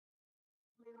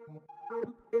Hi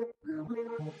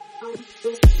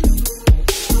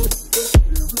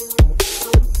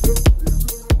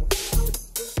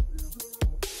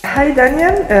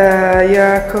Daniel,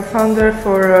 you're a co-founder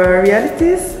for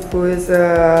Realities, who is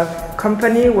a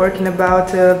company working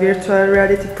about virtual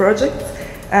reality projects,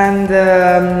 and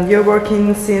you're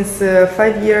working since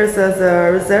 5 years as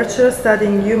a researcher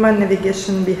studying human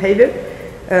navigation behavior.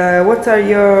 What are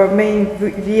your main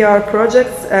VR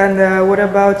projects, and what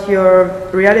about your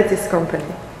Realities company?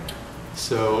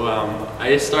 So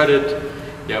I started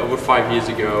over 5 years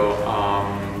ago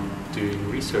doing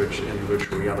research in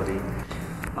virtual reality.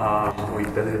 We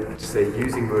better say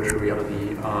using virtual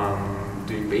reality,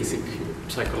 doing basic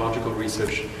psychological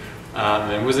research.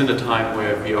 It was in a time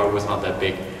where VR was not that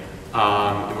big.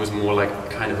 It was more like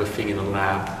kind of a thing in a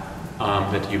lab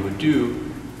that you would do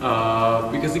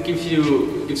because it gives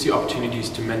you opportunities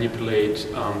to manipulate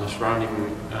the surrounding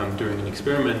during an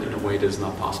experiment in a way that is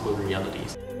not possible in reality.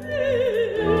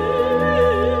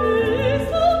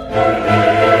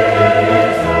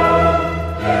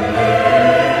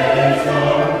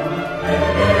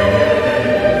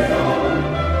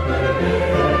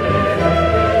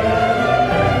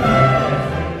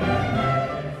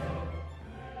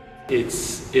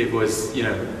 It was,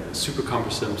 super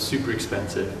cumbersome, super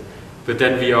expensive. But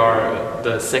then VR,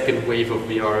 the second wave of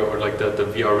VR, or like the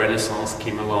VR renaissance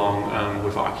came along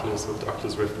with Oculus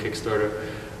Rift Kickstarter.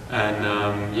 And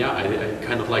I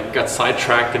kind of like got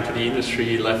sidetracked into the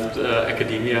industry, left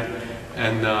academia,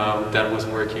 and then was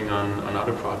working on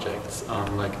other projects,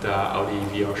 like the Audi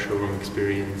VR showroom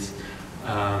experience,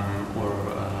 or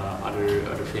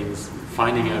other things,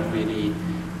 finding out really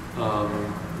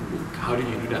how do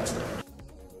you do that stuff.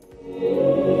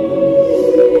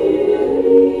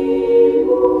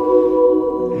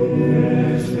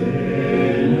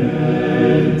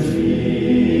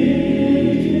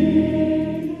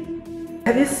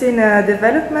 Have you seen a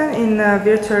development in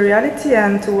virtual reality,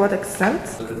 and to what extent?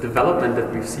 The development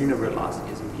that we've seen over the last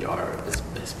years in VR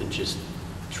has been just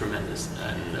tremendous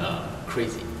and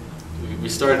crazy. We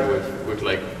started with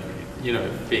like,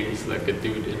 things like a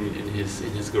dude in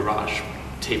his garage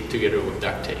taped together with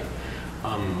duct tape,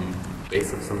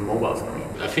 based on some mobile screen.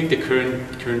 I think the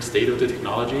current state of the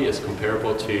technology is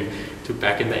comparable to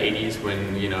back in the 80s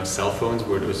when cell phones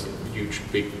were those huge,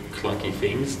 big, clunky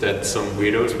things that some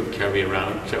weirdos would carry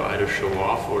around to either show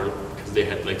off or because they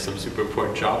had like some super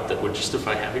important job that would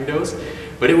justify having those.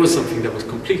 But it was something that was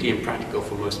completely impractical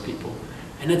for most people.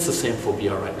 And it's the same for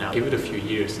VR right now. Give it a few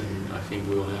years and I think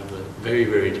we'll have a very,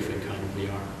 very different kind of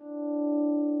VR.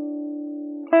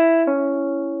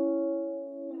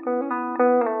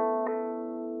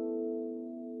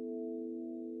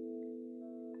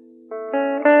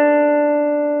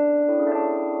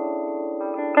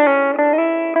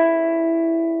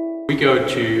 We go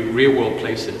to real-world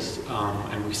places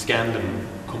and we scan them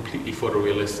completely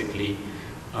photorealistically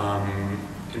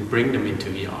and bring them into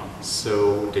VR,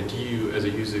 so that you, as a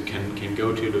user, can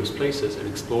go to those places and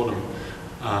explore them,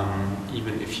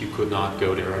 even if you could not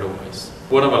go there otherwise.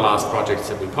 One of our last projects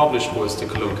that we published was the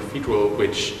Cologne Cathedral,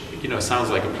 which sounds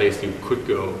like a place you could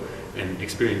go and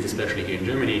experience, especially here in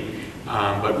Germany.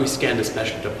 But we scanned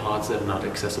especially the parts that are not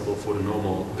accessible for the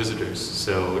normal visitors.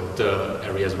 So the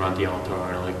areas around the altar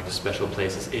are like special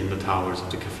places in the towers of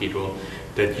the cathedral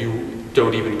that you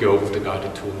don't even go with the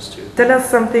guided tours to. Tell us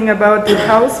something about the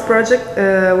house project,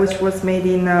 which was made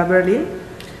in Berlin.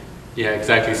 Yeah,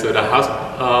 exactly. So the house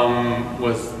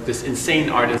was this insane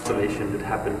art installation that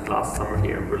happened last summer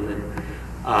here in Berlin.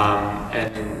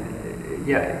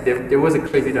 There was a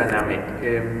crazy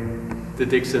dynamic. The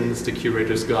Dixons, the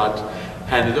curators, got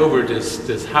handed over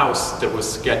this house that was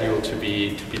scheduled to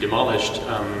be demolished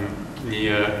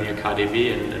near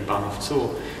KaDeWe and Bahnhof Zoo.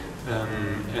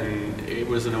 And it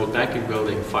was an old banking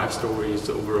building, 5 stories,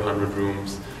 over 100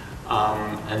 rooms.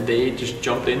 And they just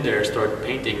jumped in there, started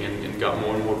painting, and got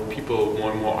more and more people,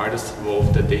 more and more artists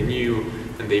involved that they knew,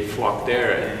 and they flocked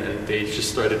there, and they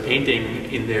just started painting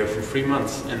in there for 3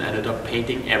 months and ended up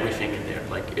painting everything in there.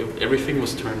 Like everything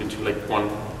was turned into like one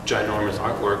ginormous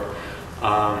artwork.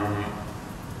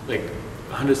 Like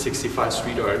 165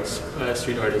 street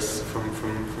artists from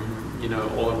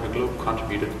all over the globe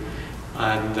contributed,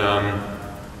 and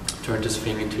turned this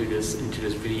thing into this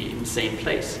really insane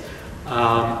place.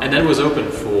 And then it was open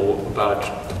for about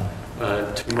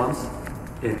 2 months,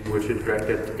 in which it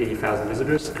attracted 80,000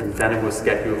 visitors, and then it was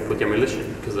scheduled for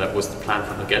demolition, because that was the plan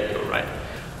from the get-go, right?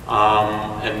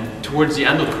 And towards the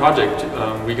end of the project,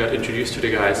 we got introduced to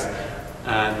the guys,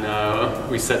 and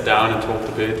we sat down and talked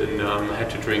a bit, and had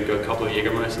to drink a couple of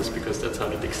Jägermeisters, because that's how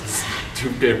the Dixons do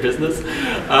their business.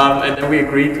 And then we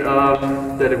agreed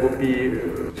that it would be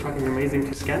fucking amazing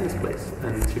to scan this place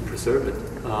and to preserve it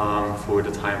for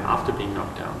the time after being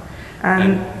knocked down.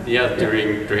 And yeah,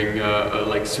 during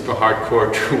like super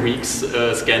hardcore 2 weeks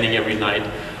scanning every night,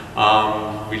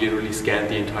 we literally scanned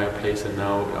the entire place and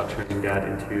now are turning that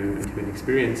into an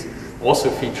experience, also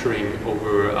featuring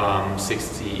over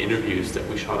 60 interviews that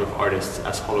we shot of artists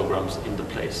as holograms in the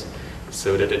place,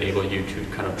 so that enable you to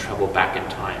kind of travel back in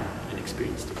time and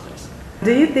experience the place.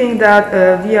 Do you think that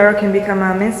VR can become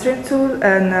a mainstream tool,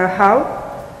 and how?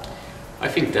 I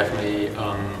think definitely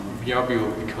VR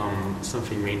will become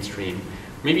something mainstream.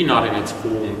 Maybe not in its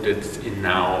form that it's in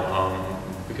now,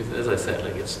 because as I said,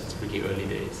 like it's really early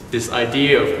days. This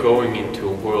idea of going into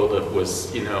a world that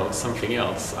was, you know, something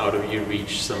else, out of your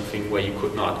reach, something where you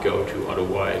could not go to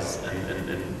otherwise,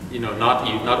 and you know, not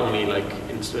only like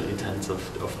in certain intents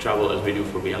of travel as we do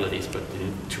for realities, but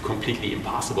into completely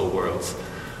impossible worlds,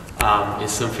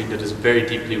 is something that is very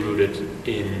deeply rooted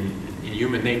in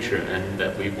human nature, and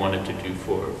that we wanted to do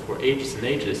for ages and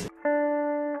ages.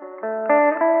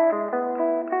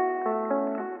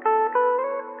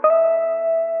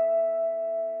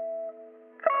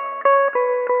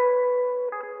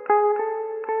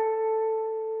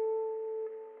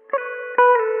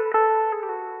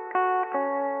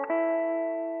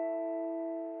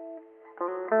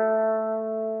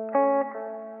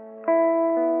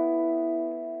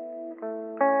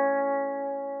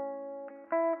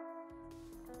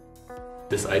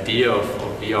 This idea of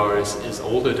VR is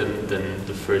older than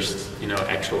the first, you know,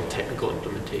 actual technical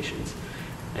implementations.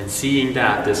 And seeing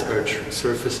that, this urge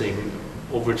surfacing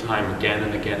over time again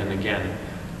and again and again,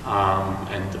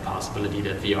 and the possibility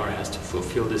that VR has to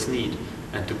fulfill this need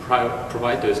and to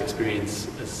provide those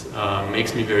experiences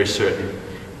makes me very certain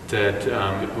that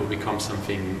it will become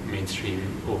something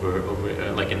mainstream over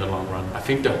like in the long run. I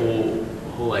think the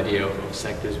whole idea of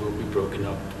sectors will be broken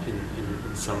up in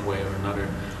some way or another.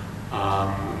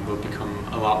 Will become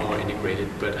a lot more integrated,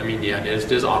 but I mean, yeah,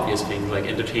 there's obvious things like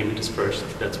entertainment is first.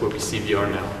 That's where we see VR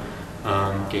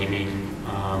now, gaming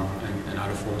and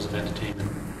other forms of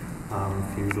entertainment.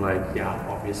 Things like, yeah,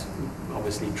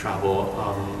 obviously travel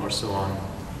or so on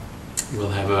will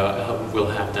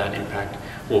have that impact,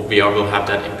 or VR will have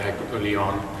that impact early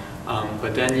on.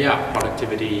 But then, yeah,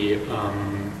 productivity,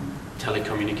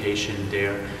 telecommunication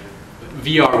there.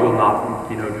 VR will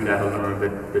not, you know, do that alone,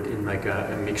 but in like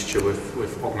a mixture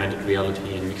with augmented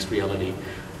reality and mixed reality,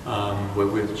 where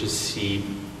we'll just see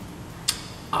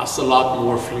us a lot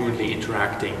more fluently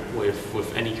interacting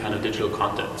with any kind of digital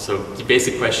content. So the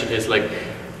basic question is like,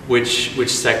 which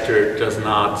sector does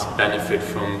not benefit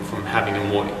from having a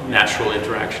more natural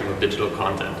interaction with digital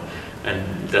content?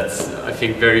 And that's, I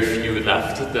think, very few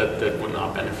left that would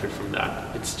not benefit from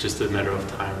that. It's just a matter of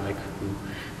time, like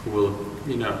who will,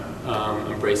 you know,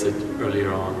 embrace it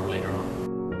earlier on or later on.